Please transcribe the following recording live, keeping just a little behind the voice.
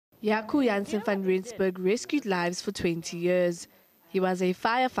Janse van Rensburg rescued lives for 20 years. He was a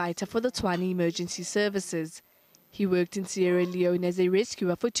firefighter for the Tshwane Emergency Services. He worked in Sierra Leone as a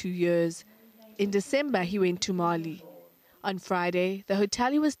rescuer for 2 years. In December, he went to Mali. On Friday, the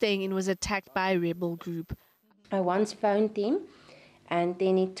hotel he was staying in was attacked by a rebel group. I once phoned him, and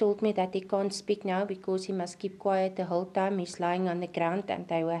then he told me that he can't speak now because he must keep quiet the whole time. He's lying on the ground and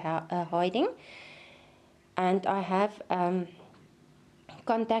they were hiding. And I have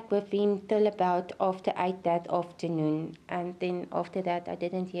contact with him till about after 8 that afternoon. And then after that, I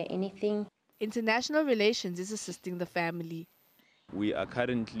didn't hear anything. International Relations is assisting the family. We are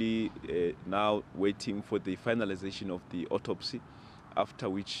currently now waiting for the finalization of the autopsy, after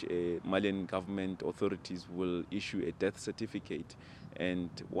which Malian government authorities will issue a death certificate. And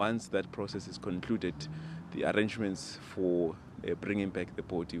once that process is concluded, the arrangements for bringing back the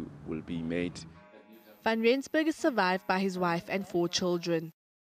body will be made. Van Rensburg is survived by his wife and 4 children.